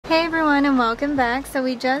Hey everyone, and welcome back. So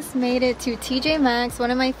we just made it to Tjmaxx,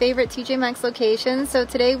 one of my favorite Tjmaxx locations. So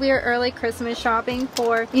today we are early Christmas shopping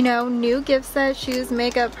for, new gift sets, shoes,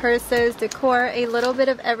 makeup, purses, decor, a little bit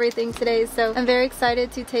of everything today. So I'm very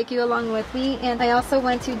excited to take you along with me. And I also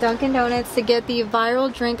went to Dunkin' Donuts to get the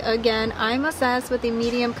viral drink again. I'm obsessed with the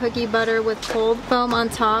medium cookie butter with cold foam on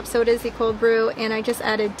top. So it is the cold brew, and I just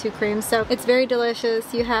added 2 creams. So it's very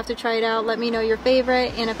delicious. You have to try it out. Let me know your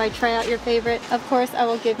favorite, and if I try out your favorite, of course I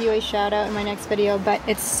will give you a shout out in my next video, but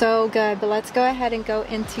it's so good. But let's go ahead and go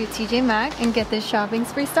into Tjmaxx and get this shopping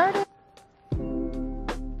spree started.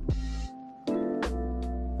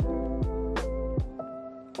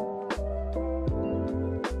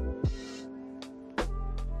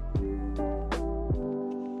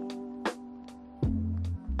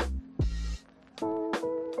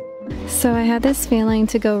 So I had this feeling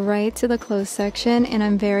to go right to the clothes section, and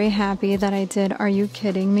I'm very happy that I did. Are you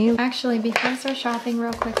kidding me? Actually, before I start shopping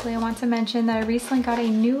real quickly, I want to mention that I recently got a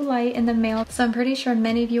new light in the mail. So I'm pretty sure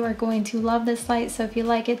many of you are going to love this light. So if you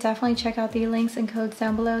like it, definitely check out the links and codes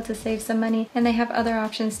down below to save some money. And they have other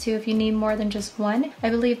options too if you need more than just one.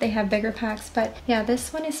 I believe they have bigger packs, but yeah,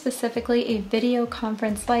 this one is specifically a video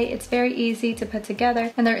conference light. It's very easy to put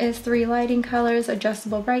together, and there is 3 lighting colors,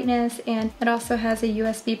 adjustable brightness, and it also has a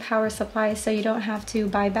USB power supply, so you don't have to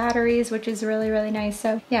buy batteries, which is really nice.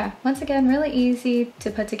 So yeah, once again, really easy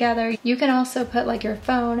to put together. You can also put like your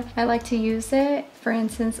phone. I like to use it, for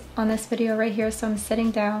instance, on this video right here. So I'm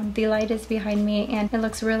sitting down, the light is behind me, and it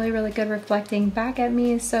looks really good reflecting back at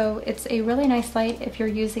me. So it's a really nice light if you're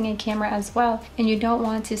using a camera as well and you don't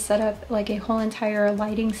want to set up like a whole entire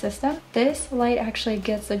lighting system. This light actually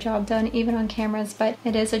gets the job done even on cameras, but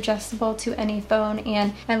it is adjustable to any phone.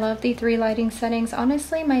 And I love the 3 lighting settings.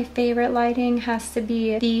 Honestly, my favorite lighting has to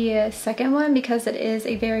be the second one because it is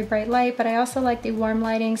a very bright light, but I also like the warm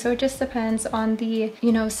lighting. So it just depends on the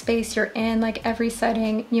space you're in. Like every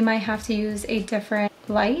setting you might have to use a different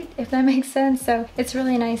light, if that makes sense. So it's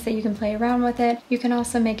really nice that you can play around with it. You can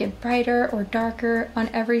also make it brighter or darker on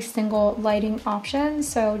every single lighting option,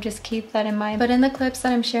 so just keep that in mind. But in the clips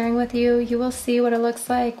that I'm sharing with you, you will see what it looks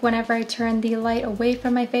like whenever I turn the light away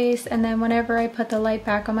from my face, and then whenever I put the light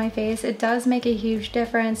back on my face. It does make a huge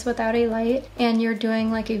difference. Without a light and you're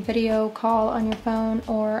doing like a video call on your phone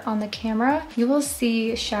or on the camera, you will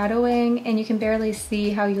see shadowing and you can barely see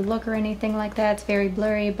how you look or anything like that. It's very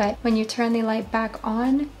blurry. But when you turn the light back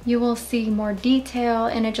on, you will see more detail,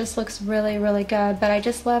 and it just looks really good. But I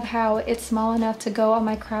just love how it's small enough to go on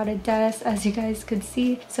my crowded desk, as you guys could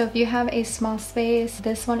see. So if you have a small space,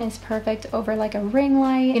 this one is perfect over like a ring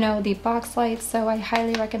light, the box lights. So I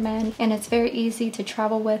highly recommend, and it's very easy to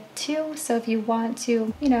travel with too. So if you want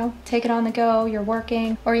to take it on the go, you're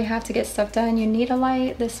working, or you have to get stuff done, you need a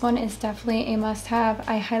light, this one is definitely a must-have.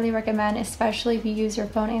 I highly recommend, especially if you use your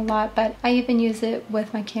phone a lot, but I even use it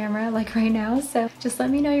with my camera like right now. So just let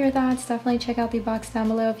me know your thoughts. Definitely check out the box down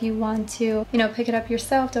below if you want to pick it up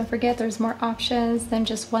yourself. Don't forget, there's more options than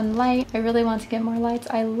just one light. I really want to get more lights.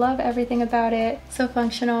 I love everything about it. So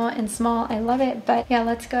functional and small. I love it. But yeah,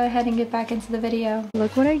 let's go ahead and get back into the video.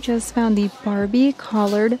 Look what I just found, the Barbie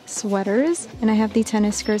collared sweaters, and I have the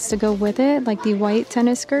tennis skirts to go with it, like the white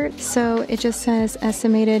tennis skirt. So it just says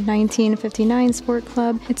estimated 1959 sport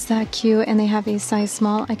club. It's that cute, and they have a size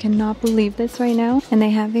small. I cannot believe this right now. And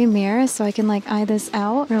they have a mirror so I can like eye this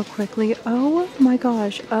out real quickly. Oh my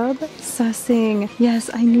gosh, obsessing. Yes,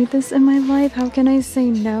 I need this in my life. How can I say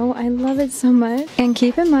no? I love it so much. And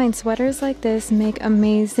keep in mind, sweaters like this make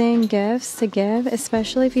amazing gifts to give,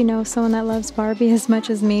 especially if you know someone that loves Barbie as much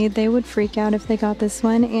as me. They would freak out if they got this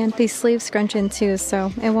one. And the sleeves scrunch in too,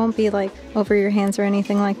 so it won't be like over your hands or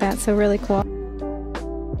anything like that. So really cool.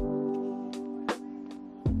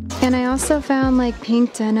 And I also found like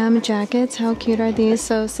pink denim jackets. How cute are these?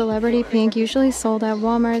 So celebrity pink, usually sold at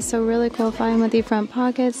Walmart. So really cool find with the front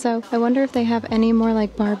pockets. So I wonder if they have any more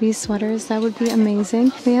like Barbie sweaters. That would be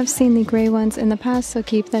amazing. We have seen the gray ones in the past, so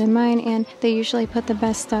keep that in mind. And they usually put the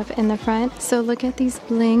best stuff in the front. So look at these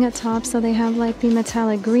bling tops. So they have like the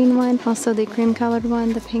metallic green one, also the cream colored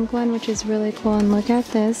one, the pink one, which is really cool. And look at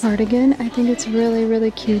this cardigan. I think it's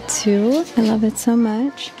really cute too. I love it so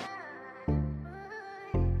much.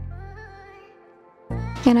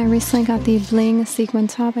 And I recently got the bling sequin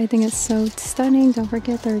top. I think it's so stunning. Don't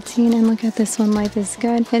forget 13. And look at this one, Life is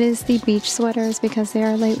Good. It is the beach sweaters because they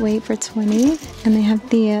are lightweight for 20. And they have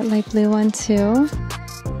the light blue one too.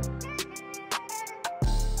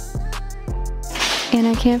 And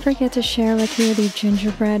I can't forget to share with you the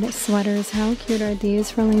gingerbread sweaters. How cute are these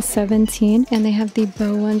for only $17? And they have the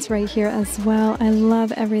bow ones right here as well. I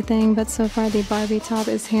love everything, but so far the Barbie top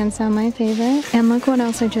is hands down my favorite. And look what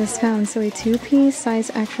else I just found. So a two-piece size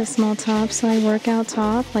extra small top. So a workout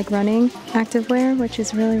top, like running activewear, which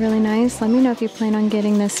is really, really nice. Let me know if you plan on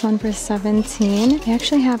getting this one for $17. They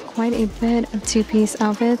actually have quite a bit of two-piece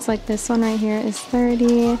outfits. Like this one right here is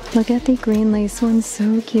 $30. Look at the green lace one,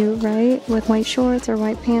 so cute, right? With white shorts or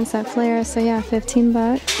white pants that flare. So yeah, 15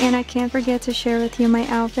 bucks. And I can't forget to share with you my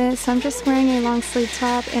outfit. So I'm just wearing a long sleeve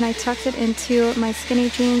top and I tucked it into my skinny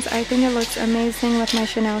jeans. I think it looks amazing with my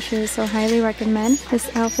Chanel shoes, so highly recommend.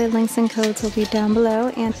 This outfit links and codes will be down below.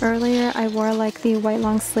 And earlier I wore like the white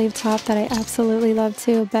long sleeve top that I absolutely love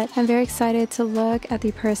too, but I'm very excited to look at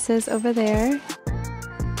the purses over there.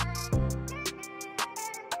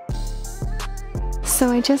 So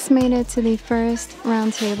I just made it to the first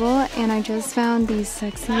round table and I just found these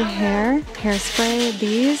sexy hairspray.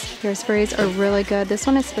 These hairsprays are really good. This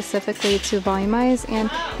one is specifically to volumize and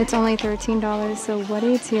it's only $13, so what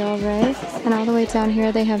a deal, right? And all the way down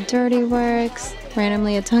here they have Dirty Works,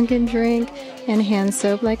 randomly a Dunkin' drink, and hand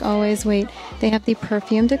soap like always. Wait, they have the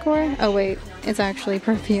perfume decor? Oh wait, it's actually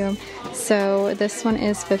perfume. So this one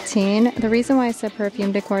is $15. The reason why I said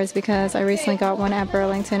perfume decor is because I recently got one at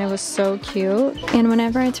Burlington. It was so cute. And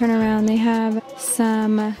whenever I turn around, they have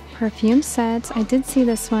some perfume sets. I did see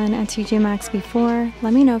this one at Tjmaxx before.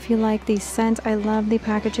 Let me know if you like the scent. I love the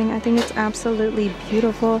packaging. I think it's absolutely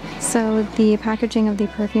beautiful. So the packaging of the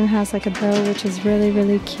perfume has like a bow, which is really,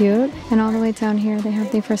 really cute. And all the way down here, they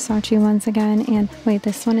have the Versace ones again. And wait,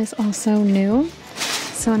 this one is also new.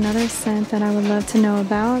 So another scent that I would love to know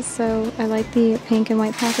about. So I like the pink and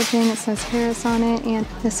white packaging. It says Paris on it, and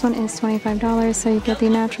this one is $25. So you get the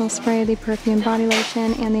natural spray, the perfume body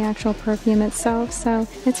lotion, and the actual perfume itself. So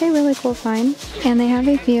it's a really cool find. And they have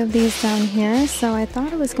a few of these down here. So I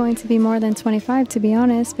thought it was going to be more than $25, to be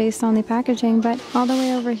honest, based on the packaging. But all the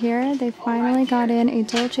way over here, they finally got in a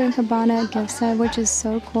Dolce & Gabbana gift set, which is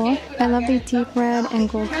so cool. I love the deep red and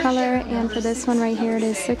gold color. And for this one right here, it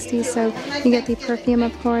is $60. So you get the perfume,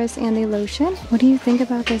 of course, and the lotion. What do you think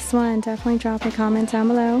about this one? Definitely drop a comment down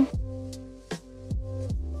below.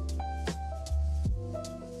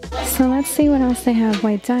 So let's see what else they have.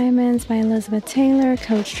 White Diamonds by Elizabeth Taylor,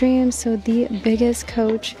 Coach Dreams. So the biggest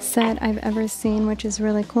Coach set I've ever seen, which is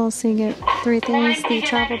really cool. So you get three things: the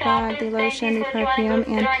travel bag, the lotion, the perfume,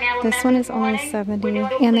 and this one is only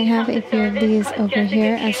 $70. And they have a few of these over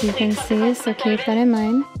here, as you can see, so keep that in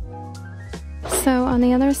mind. So on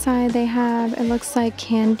the other side they have, it looks like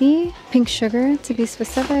candy, pink sugar to be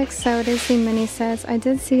specific. So it is the mini sets. I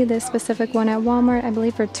did see this specific one at Walmart, I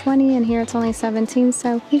believe for $20, and here it's only $17.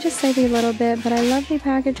 So you just save a little bit, but I love the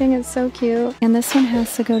packaging. It's so cute. And this one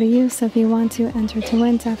has to go to you. So if you want to enter to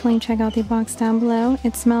win, definitely check out the box down below.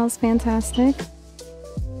 It smells fantastic.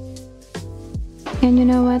 And you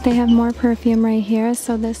know what? They have more perfume right here.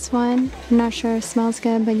 So this one, I'm not sure if it smells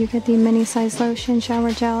good, but you get the mini size lotion,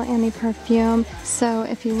 shower gel, and the perfume. So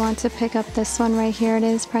if you want to pick up this one right here, it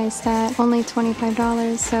is priced at only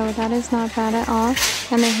 $25. So that is not bad at all.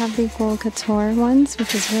 And they have the gold couture ones,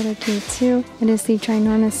 which is really cute too. It is the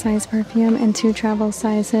ginormous size perfume and 2 travel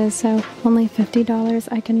sizes. So only $50.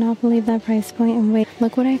 I cannot believe that price point. And wait,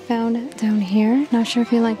 look what I found down here. Not sure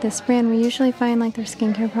if you like this brand. We usually find like their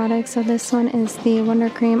skincare products. So this one is the Wonder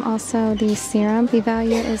Cream, also the serum. The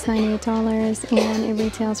value is $98 and it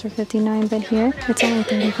retails for $59, but here it's only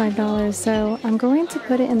 $35. So I'm going to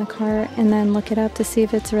put it in the cart and then look it up to see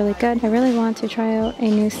if it's really good. I really want to try out a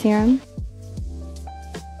new serum.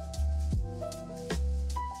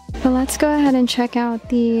 But let's go ahead and check out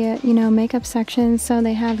the, makeup section. So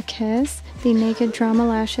they have Kiss, the Naked Drama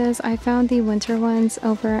Lashes. I found the winter ones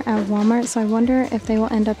over at Walmart, so I wonder if they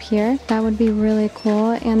will end up here. That would be really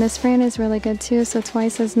cool. And this brand is really good too, so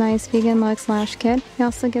twice as nice. Vegan Luxe Lash Kit. You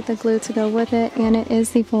also get the glue to go with it, and it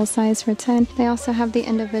is the full size for $10. They also have the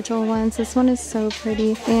individual ones. This one is so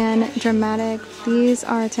pretty and dramatic. These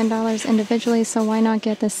are $10 individually, so why not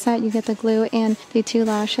get the set? You get the glue and the 2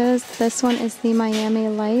 lashes. This one is the Miami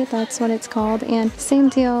Light, that's what it's called, and same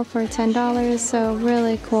deal for $10, so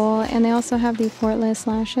really cool. And they also have the Fortless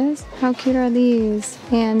lashes. How cute are these?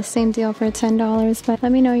 And same deal for $10, but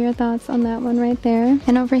let me know your thoughts on that one right there.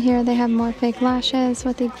 And over here they have more fake lashes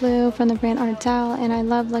with the glue from the brand Ardell, and I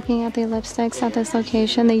love looking at the lipsticks at this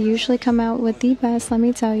location. They usually come out with the best, let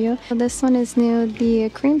me tell you. So this one is new, the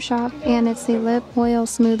Cream Shop, and it's the Lip Oil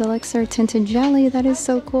Smooth Elixir Tinted Jelly. That is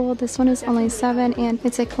so cool. This one is only $7, and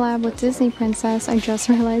it's a collab with Disney Princess. I just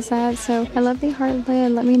realized that. So I love the heart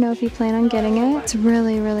lid. Let me know if you plan on getting it. It's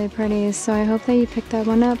really, really pretty. so I hope that you picked that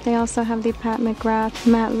one up. They also have the Pat McGrath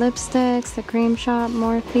matte lipsticks, the Cream Shop,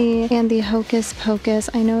 Morphe, and the Hocus Pocus.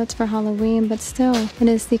 I know it's for Halloween, but still, it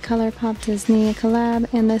is the ColourPop Disney collab,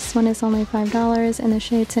 and this one is only $5 in the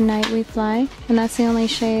shade Tonight We Fly, and that's the only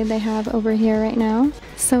shade they have over here right now.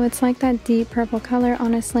 So it's like that deep purple color.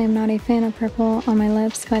 Honestly, I'm not a fan of purple on my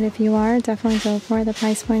lips, but if you are, definitely go for it. The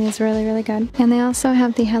price point is really, really good. And they also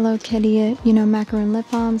have the Hello Kitty, you know, macaroon lip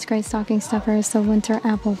balms, great stocking stuffers. So winter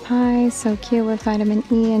apple pie, so cute with vitamin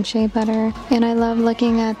E and shea butter. And I love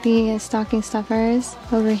looking at the stocking stuffers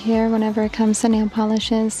over here whenever it comes to nail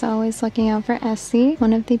polishes. So always looking out for Essie,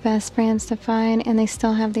 one of the best brands to find, and they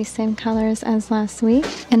still have the same colors as last week.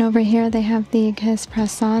 And over here they have the Kiss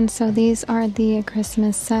press-on. So these are the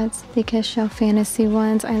Christmas sets, the Kiss Show Fantasy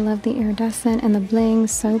ones. I love the iridescent and the bling,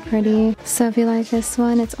 so pretty. So if you like this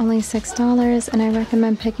one, it's only $6, and I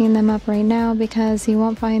recommend picking them up right now because you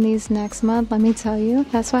won't find these next month, let me tell you.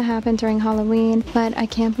 That's what happened during Halloween, but I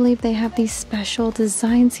can't believe they have these special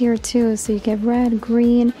designs here too. So you get red,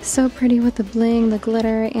 green, so pretty with the bling, the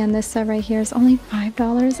glitter, and this set right here is only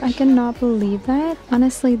 $5. I cannot believe that.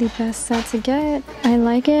 Honestly, the best set to get. I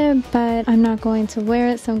like it, but I'm not going to wear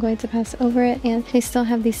it, so I'm going to pass over it. And they still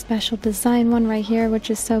have the special design one right here, which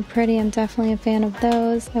is so pretty. I'm definitely a fan of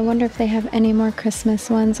those. I wonder if they have any more Christmas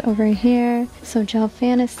ones over here. So Gel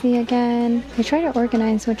Fantasy again. They try to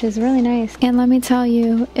organize, which is really nice. And let me tell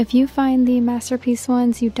you, if you find the Masterpiece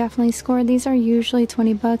ones, you definitely score. These are usually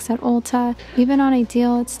 20 bucks at Ulta. Even on a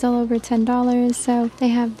deal, it's still over $10. So they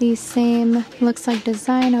have the same, looks like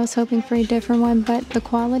design. I was hoping for a different one, but the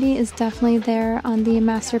quality is definitely there on the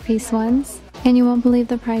Masterpiece ones. And you won't believe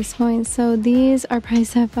the price point. So these are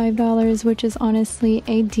priced at $5, which is honestly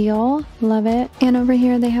a deal. Love it. And over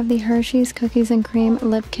here they have the Hershey's Cookies and Cream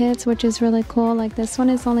lip kits, which is really cool. Like this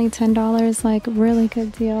one is only $10, like really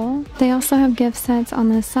good deal. They also have gift sets on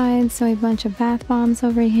the side, so a bunch of bath bombs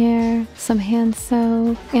over here, some hand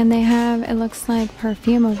soap, and they have, it looks like,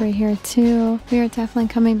 perfume over here too. We are definitely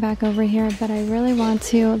coming back over here, but I really want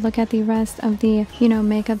to look at the rest of the, you know,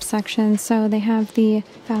 makeup section. So they have the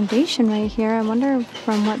foundation right here. I wonder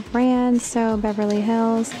from what brand. So Beverly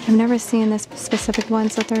Hills. I've never seen this specific one.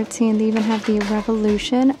 So 13. They even have the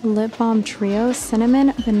Revolution Lip Balm Trio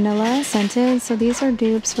Cinnamon Vanilla Scented. So these are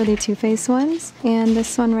dupes for the Too Faced ones. And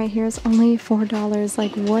this one right here is only $4.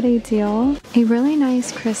 Like what a deal. A really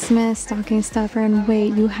nice Christmas stocking stuffer. And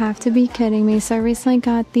wait, you have to be kidding me. So I recently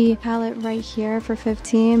got the palette right here for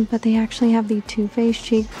 $15, but they actually have the Too Faced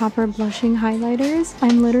Cheek Popper Blushing Highlighters.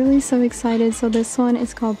 I'm literally so excited. So this one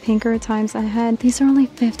is called Pinker Times Ahead. These are only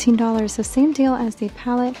 $15, so same deal as the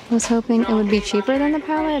palette. I was hoping it would be cheaper than the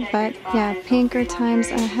palette, but yeah, Pinker Times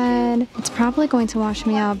Ahead. It's probably going to wash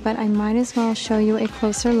me out, but I might as well show you a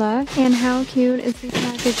closer look. And how cute is the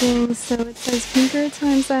packaging? So it says Pinker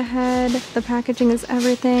Times Ahead. The packaging is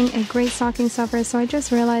everything. A great stocking stuffer. So I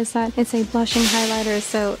just realized that it's a blushing highlighter,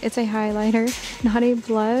 so it's a highlighter, not a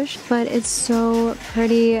blush, but it's so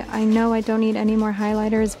pretty. I know I don't need any more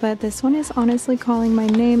highlighters, but this one is honestly calling my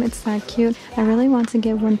name. It's that cute. I really want to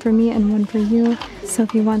get one for me and one for you. So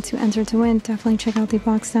if you want to enter to win, definitely check out the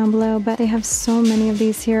box down below. But they have so many of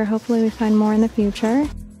these here. Hopefully we find more in the future.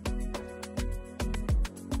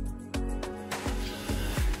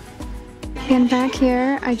 And back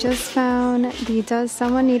here, I just found the Does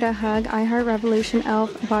Someone Need a Hug I Heart Revolution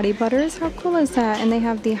e.l.f. Body Butters. How cool is that? And they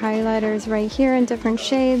have the highlighters right here in different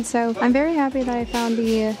shades. So I'm very happy that I found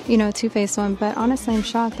the, you know, Too Faced one. But honestly, I'm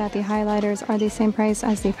shocked that the highlighters are the same price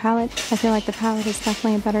as the palette. I feel like the palette is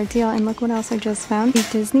definitely a better deal. And look what else I just found. The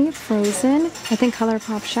Disney Frozen, I think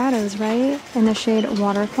ColourPop Shadows, right? In the shade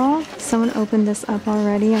Waterfall. Someone opened this up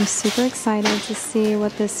already. I'm super excited to see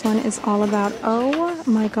what this one is all about. Oh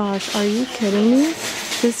my gosh, are you kidding me?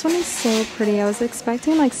 This one is so pretty. I was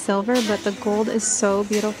expecting like silver, but the gold is so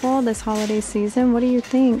beautiful this holiday season. What do you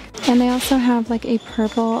think? And they also have like a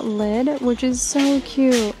purple lid, which is so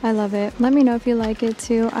cute. I love it. Let me know if you like it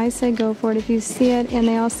too. I say go for it if you see it. And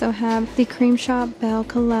they also have the Cream Shop Belle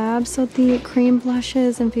collab. So the cream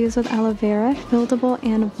blushes infused with aloe vera, buildable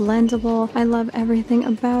and blendable. I love everything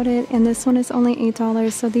about it. And this one is only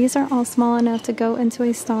 $8. So these are all small enough to go into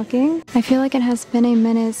a stocking. I feel like it has been a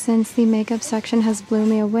minute since the makeup section has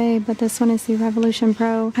blown me away, but this one is the Revolution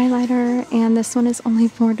Pro highlighter, and this one is only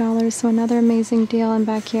 $4, so another amazing deal. And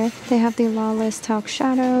back here they have the Lawless Talc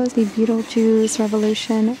Shadows, the Beetlejuice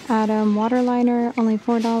Revolution Atom Waterliner, only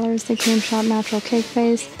 $4. The Cream Shop Natural Cake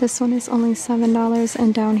Face, this one is only $7.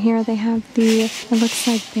 And down here they have the, it looks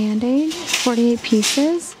like Band-Aid, 48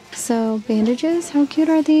 pieces. So bandages, how cute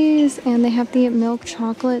are these? And they have the Milk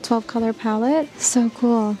Chocolate 12 color palette. So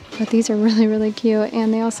cool. but these are really cute.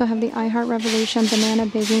 And they also have the I Heart Revolution banana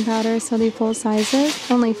baking powder, so the full sizes,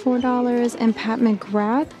 only $4. And Pat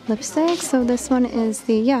McGrath lipstick, so this one is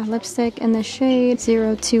the lipstick in the shade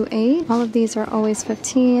 028. All of these are always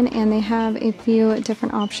 $15, and they have a few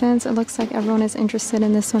different options. It looks like everyone is interested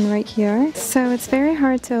in this one right here. So it's very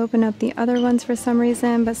hard to open up the other ones for some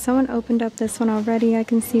reason, but someone opened up this one already. I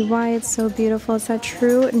can see why. It's so beautiful. It's that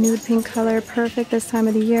true nude pink color, perfect this time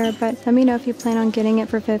of the year. But let me know if you plan on getting it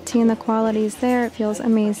for $15. The quality is there. It feels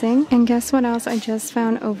amazing. And guess what else I just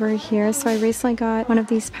found over here? So I recently got one of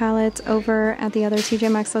these palettes over at the other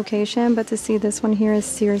Tjmaxx location, but to see this one here is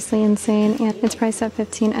seriously insane, and it's priced at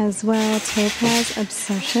 $15 as well. Topaz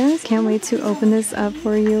Obsessions. Can't wait to open this up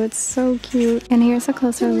for you. It's so cute. And here's a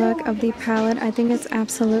closer look of the palette. I think it's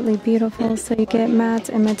absolutely beautiful. So you get mattes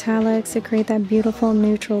and metallics to create that beautiful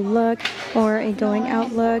neutral look or a going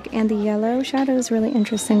out look, and the yellow shadow is really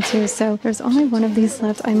interesting too. So there's only one of these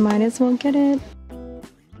left. I might as well get it.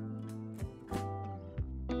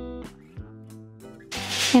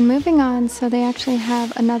 And moving on, so they actually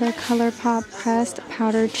have another ColourPop pressed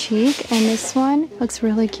powder cheek, and this one looks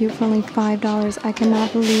really cute for only $5. I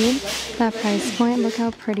cannot believe that price point. Look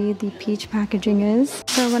how pretty the peach packaging is.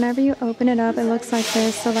 So whenever you open it up, it looks like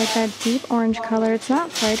this. So like that deep orange color. It's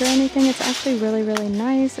not bright or anything. It's actually really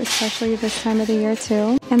nice, especially this time of the year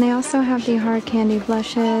too. And they also have the hard candy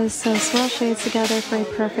blushes, so swirl shades together for a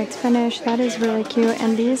perfect finish. That is really cute.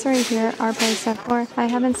 And these right here are priced at $4. I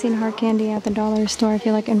haven't seen hard candy at the dollar store, I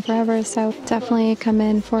feel like, in forever, so definitely come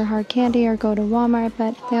in for hard candy or go to Walmart.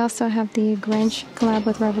 But they also have the Grinch collab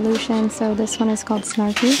with Revolution, so this one is called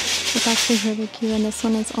Snarky. It's actually really cute, and this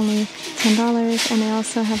one is only $10. And they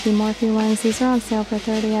also have the Morphe ones. These are on sale for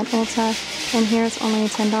 $30 at Ulta, and here's only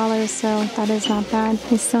 $10, so that is not bad.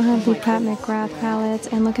 They still have the Pat McGrath palettes,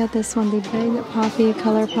 and look at this one, the Big Poppy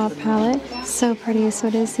ColourPop palette. So pretty. So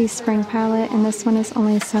it is the spring palette, and this one is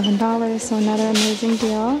only $7, so another amazing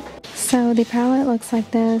deal. So the palette looks like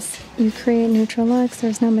this. You create neutral looks.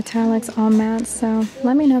 There's no metallics, all matte. So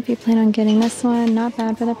let me know if you plan on getting this one. Not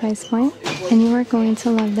bad for the price point. And you are going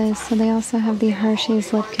to love this. So they also have the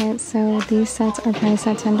Hershey's lip kit. So these sets are priced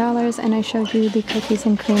at $10, and I showed you the cookies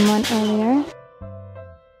and cream one earlier.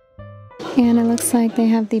 And it looks like they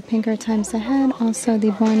have the Pinker Times Ahead, also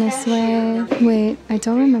the Born This Way. Wait, I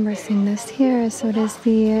don't remember seeing this here. So it is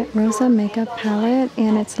the Rosa Makeup Palette,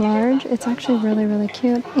 and it's large. It's actually really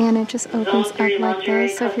cute, and it just opens up like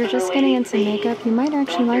this. So if you're just getting into makeup, you might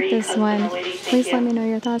actually like this one. Please let me know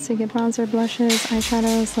your thoughts. You get bronzer, blushes,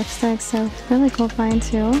 eyeshadows, lipsticks, so really cool find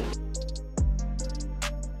too.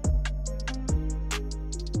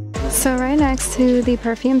 So right next to the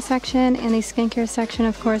perfume section and the skincare section,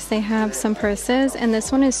 of course, they have some purses, and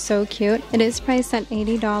this one is so cute. It is priced at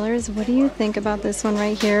 $80. What do you think about this one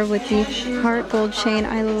right here with the heart gold chain?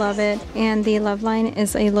 I love it. And the love line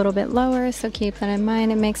is a little bit lower, so keep that in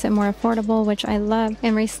mind. It makes it more affordable, which I love.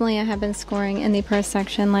 And recently I have been scoring in the purse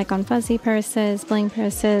section, like on fuzzy purses, bling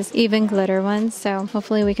purses, even glitter ones. So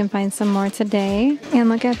hopefully we can find some more today. And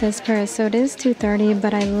look at this purse. So it is $230,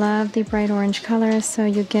 but I love the bright orange color. So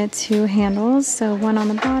you get two handles, so one on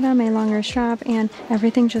the bottom, a longer strap, and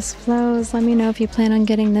everything just flows. Let me know if you plan on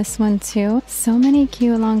getting this one too. So many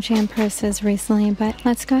cute long chain purses recently, but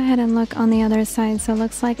let's go ahead and look on the other side. So it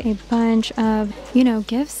looks like a bunch of,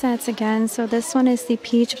 gift sets again. So this one is the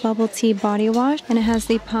Peach Bubble Tea Body Wash, and it has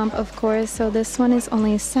the pump, of course. So this one is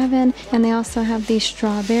only $7, and they also have the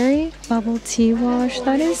Strawberry Bubble Tea Wash.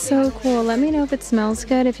 That is so cool. Let me know if it smells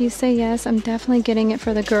good. If you say yes, I'm definitely getting it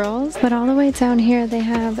for the girls. But all the way down here, they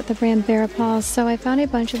have the brand Verapals. So I found a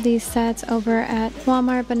bunch of these sets over at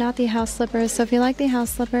Walmart, but not the house slippers. So if you like the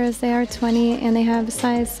house slippers, they are $20, and they have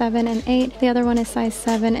size 7 and 8. The other one is size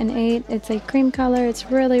 7 and 8. It's a cream color.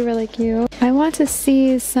 It's really cute. I want to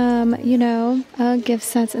see some, gift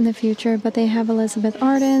sets in the future, but they have Elizabeth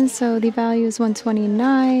Arden, so the value is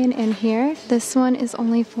 $129. And here, this one is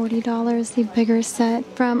only $40, the bigger set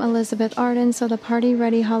from Elizabeth Arden, so the Party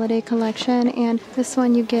Ready Holiday Collection. And this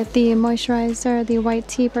one you get the moisturizer, the white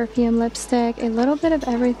tea perfume, lipstick, a little bit of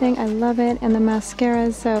everything. I love it. And the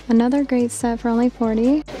mascara. So another great set for only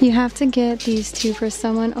 $40. You have to get these two for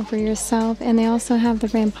someone over yourself. And they also have the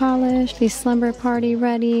brand Polish, the Slumber Party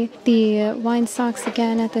Ready, the wine socks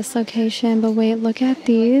again at this location. But wait, look at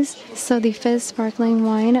these. So the Fizz Sparkling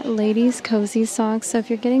Wine Ladies Cozy Socks. So if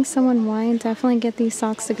you're getting someone wine, definitely get these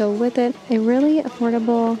socks to go with it. A really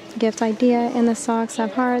affordable gift idea. And the socks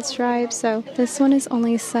have hearts, stripes. So this one is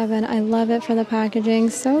only $7. I love it for the packaging.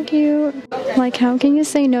 So cute. Like, how can you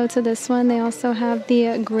say no to this one? They also have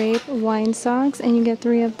the grape wine socks, and you get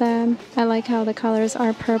 3 of them. I like how the colors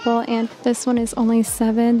are purple, and this one is only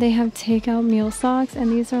 $7. They have takeout meal socks,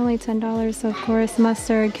 and these are only $10. So of course,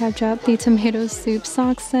 mustard, ketchup. The tomato soup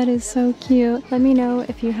sock set is so cute. Let me know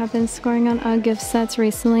if you have been scoring on UGG gift sets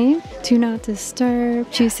recently. Do Not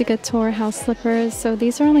Disturb, Juicy Couture house slippers. So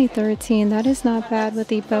these are only $13. That is not bad with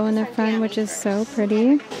the bow in the front, which is so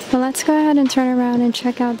pretty. But let's go ahead and turn around and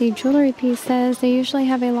check out the jewelry pieces. They usually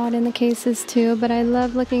have a lot in the cases too, but I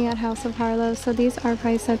love looking at House of Harlow. So these are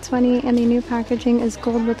priced at $20, and the new packaging is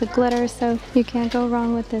gold with the glitter, so you can't go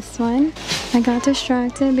wrong with this one. I got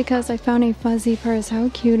distracted because I found a fuzzy purse. How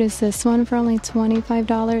cute is this one for only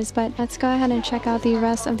 $25? But let's go ahead and check out the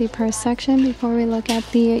rest of the purse section before we look at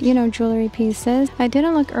the, jewelry pieces. I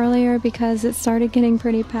didn't look earlier because it started getting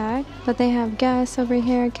pretty packed, but they have Guess over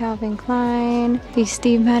here, Calvin Klein, the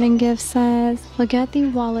Steve Madden gift sets. Look at the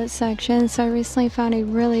wallet section. So I recently found a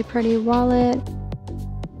really pretty wallet.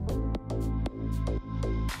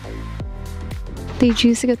 The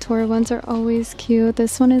Juicy Couture ones are always cute.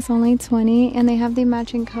 This one is only $20, and they have the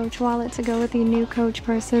matching Coach wallet to go with the new Coach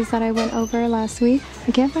purses that I went over last week.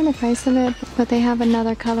 I can't find the price of it, but they have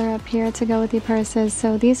another color up here to go with the purses.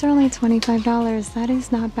 So these are only $25. That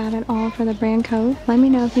is not bad at all for the brand Coach. Let me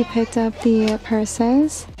know if you picked up the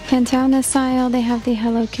purses. And down this aisle, they have the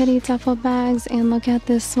Hello Kitty duffel bags, and look at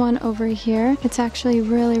this one over here. It's actually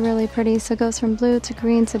really pretty. So it goes from blue to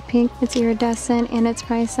green to pink. It's iridescent, and it's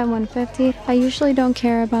priced at $150. I usually don't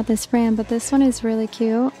care about this brand, but this one is really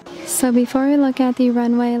cute. So before we look at the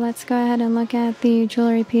runway, let's go ahead and look at the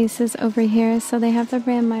jewelry pieces over here. So they have the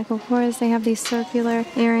brand Michael Kors. They have these circular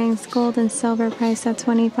earrings, gold and silver, priced at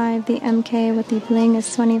 $25. The MK with the bling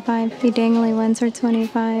is $25. The dangly ones are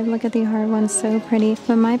 $25. Look at the heart ones, so pretty.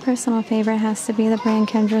 But my personal favorite has to be the brand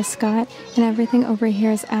Kendra Scott, and everything over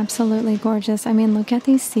here is absolutely gorgeous. I mean, look at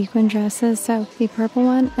these sequin dresses. So the purple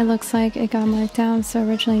one, it looks like it got marked down, so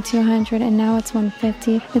originally $200 and now it's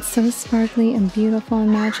 $150. It's so sparkly and beautiful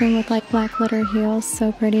and matching with like black glitter heels,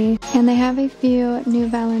 so pretty. And they have a few new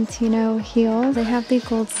Valentino heels. They have the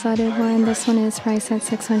gold studded one. This one is priced at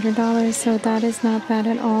 $600, so that is not bad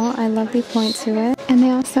at all. I love the point to it. And they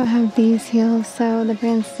also have these heels. So the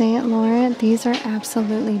brand Saint Laurent, these are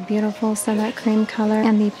absolutely beautiful. So that cream color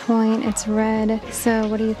and the point, it's red. So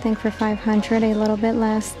what do you think for $500? A little bit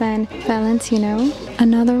less than Valentino.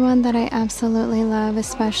 Another one that I absolutely love,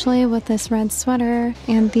 especially with this red sweater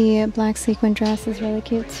and the black sequin dress, is really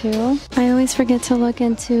cute too. I always forget to look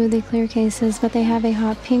into the clear cases, but they have a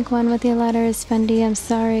hot pink one with the letters Fendi. I'm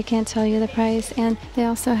sorry, I can't tell you the price. And they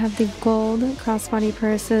also have the gold crossbody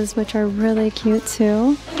purses, which are really cute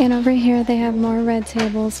too. And over here they have more red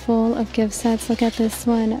tables full of gift sets. Look at this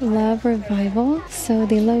one, Love Revival. So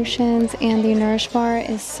the lotions and the Nourish bar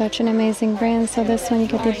is such an amazing brand. So this one you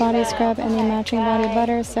get the body scrub and the matching body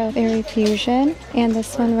butter, so very fusion. And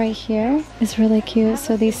this one right here is really cute.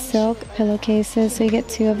 So these silk pillowcases, so you get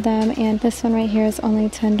 2 of them, and this one right here is only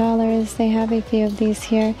 $10. They have a few of these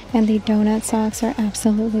here, and the donut socks are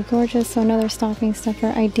absolutely gorgeous. So another stocking stuffer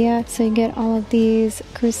idea. So you get all of these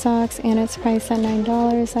crew socks, and it's priced at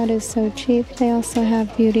 $9. That is so cheap. They also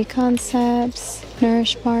have Beauty Concepts,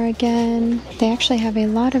 Nourish bar again. They actually have a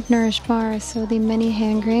lot of Nourish bars. So the mini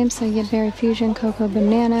hand cream, so you get Berry Fusion, Cocoa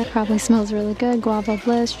Banana, probably smells really good, Guava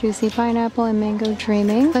Bliss, Juicy Pineapple, and Mango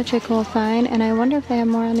Dreaming. Such a cool find, and I wonder if they have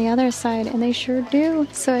more on the other side, and they sure do.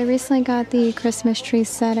 So I recently got the Christmas tree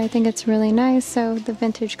set. I think it's really nice. So the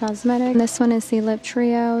vintage cosmetic. This one is the lip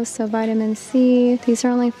trio, so vitamin C. These are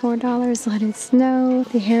only $4. Let it snow.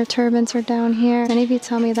 The hair turbans are down here. Many of you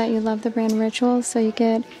tell me that you love the brand Ritual, so you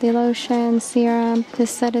get the lotion, serum.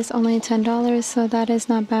 This set is only $10, so that is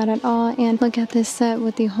not bad at all. And look at this set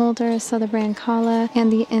with the holder, so the brand Kala,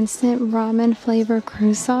 and the instant ramen flavor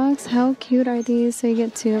crew socks. How cute are these? So you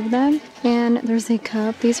get 2 of them. And there's a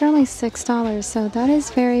cup. These are only $6, so that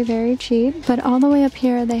is very cheap. But all the way up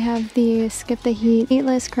here they have the Skip the Heat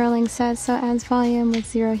heatless curling set, so adds volume with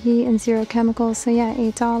 0 heat and 0 chemicals, so yeah,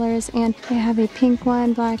 $8. And they have a pink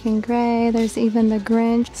one, black and gray. There's even the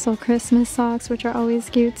Grinch, so Christmas socks, which are always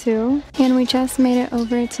cute too. And we just made it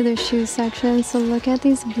over to the shoe section, so look at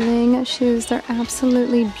these bling shoes. They're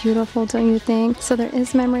absolutely beautiful, don't you think? So there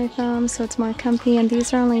is memory foam, so it's more comfy, and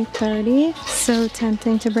these are only $30. So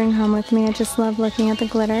tempting to bring home with with me. I just love looking at the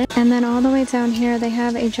glitter. And then all the way down here, they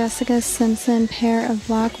have a Jessica Simpson pair of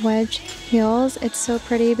black wedge heels. It's so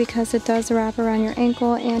pretty because it does wrap around your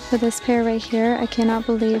ankle. And for this pair right here, I cannot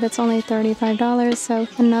believe it's only $35. So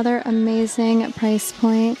another amazing price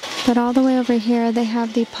point. But all the way over here, they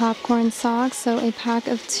have the popcorn socks. So a pack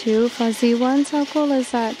of 2 fuzzy ones. How cool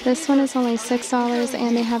is that? This one is only $6,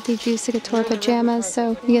 and they have the Juicy Couture pajamas.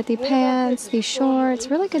 So you get the pants, the shorts,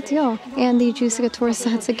 really good deal. And the Juicy Couture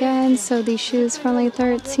sets again. So the shoes for only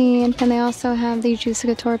 $13. And they also have the Juicy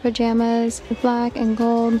Couture pajamas, black and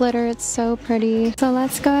gold glitter. It's so pretty. So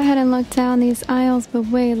let's go ahead and look down these aisles. But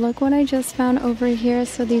wait, look what I just found over here.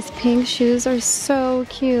 So these pink shoes are so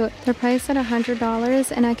cute. They're priced at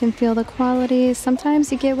 $100, and I can feel the quality.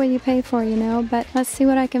 Sometimes you get what you pay for, you know, but let's see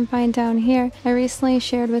what I can find down here. I recently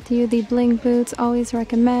shared with you the bling boots, always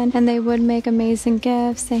recommend, and they would make amazing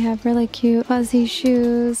gifts. They have really cute fuzzy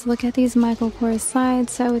shoes. Look at these Michael Kors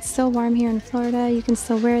slides. So it's still warm here in Florida. You can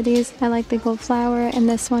still wear these. I like the gold flower, and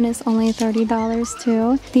this one is only $30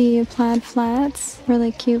 too. The plaid flats,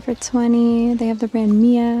 really cute for $20. They have the brand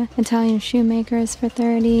Mia, Italian shoemakers for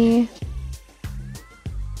 $30.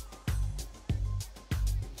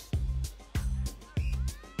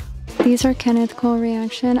 These are Kenneth Cole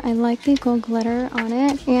Reaction. I like the gold glitter on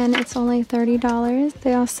it, and it's only $30.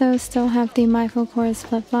 They also still have the Michael Kors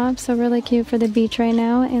flip-flops, so really cute for the beach right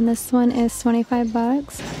now, and this one is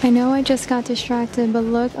 $25. I know I just got distracted, but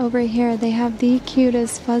look over here. They have the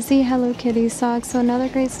cutest fuzzy Hello Kitty socks, so another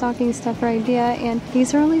great stocking stuffer idea, and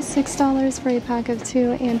these are only $6 for a pack of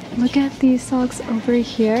 2, and look at these socks over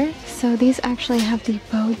here. So these actually have the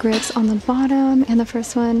bow grips on the bottom, and the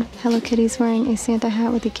first one, Hello Kitty's wearing a Santa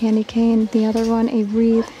hat with a candy cane, the other one a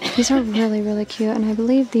wreath. These are really cute, and I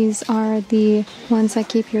believe these are the ones that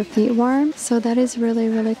keep your feet warm, so that is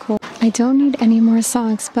really cool. I don't need any more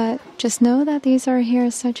socks, but just know that these are here,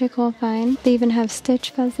 such a cool find. They even have Stitch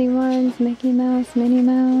fuzzy ones, Mickey Mouse, Minnie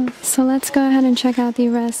Mouse. So let's go ahead and check out the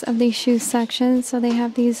rest of the shoe section. So they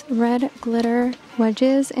have these red glitter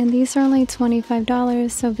wedges, and these are only $25,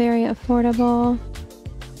 so very affordable.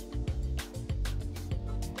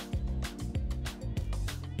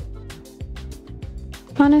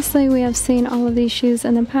 Honestly, we have seen all of these shoes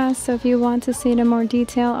in the past, so if you want to see it in more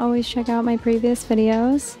detail, always check out my previous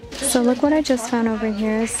videos. So look what I just found over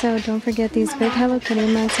here. So don't forget these big Hello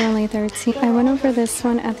Kitty mugs are only $13. I went over this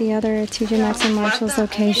one at the other Tjmaxx and Marshall's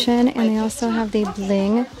location, and they also have the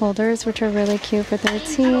bling holders, which are really cute for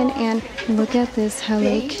 $13. And look at this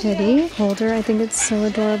Hello Kitty holder. I think it's so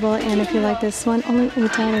adorable, and if you like this one, only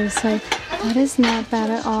 $8. So that is not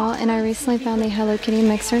bad at all. And I recently found the Hello Kitty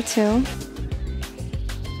mixer too.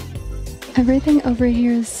 Everything over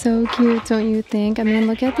here is so cute, don't you think? I mean,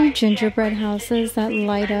 look at the gingerbread houses that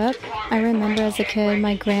light up. I remember as a kid,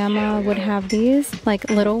 my grandma would have these, like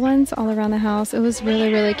little ones all around the house. It was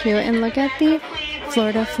really cute. And look at the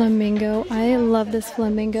Florida flamingo. I love this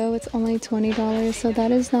flamingo. It's only $20, so that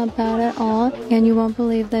is not bad at all. And you won't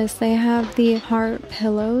believe this. They have the heart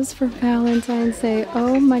pillows for Valentine's Day.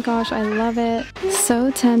 Oh my gosh, I love it. So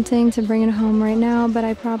tempting to bring it home right now, but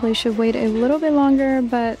I probably should wait a little bit longer,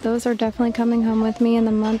 but those are definitely coming home with me in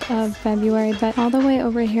the month of February. But all the way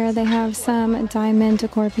over here, they have some diamond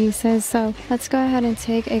decor pieces. So let's go ahead and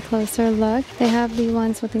take a closer look. They have the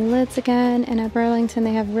ones with the lids again, and at Burlington,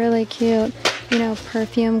 they have really cute, you know,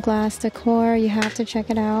 perfume glass decor. You have to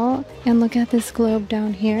check it out. And look at this globe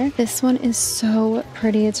down here. This one is so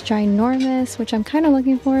pretty. It's ginormous, which I'm kind of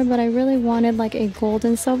looking for, but I really wanted like a gold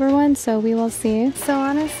and silver one, so we will see. So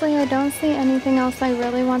honestly, I don't see anything else I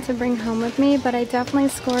really want to bring home with me, but I definitely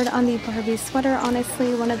scored on the Barbie sweater.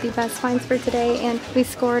 Honestly, one of the best finds for today, and we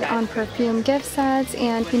scored on perfume gift sets,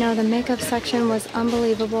 and you know, the makeup section was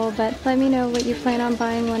unbelievable. But let me know what you plan on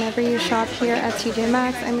buying whenever you shop here at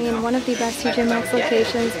Tjmaxx. I mean, one of the best Tjmaxx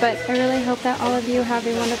locations, but I really hope that all of you have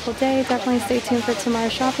a wonderful day. Definitely stay tuned for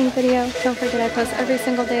tomorrow's shopping video. Don't forget, I post every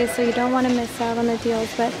single day, so you don't want to miss out on the deals.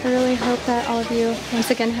 But I really hope that all of you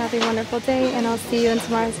once again have a wonderful day, and I'll see you in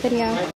tomorrow's video.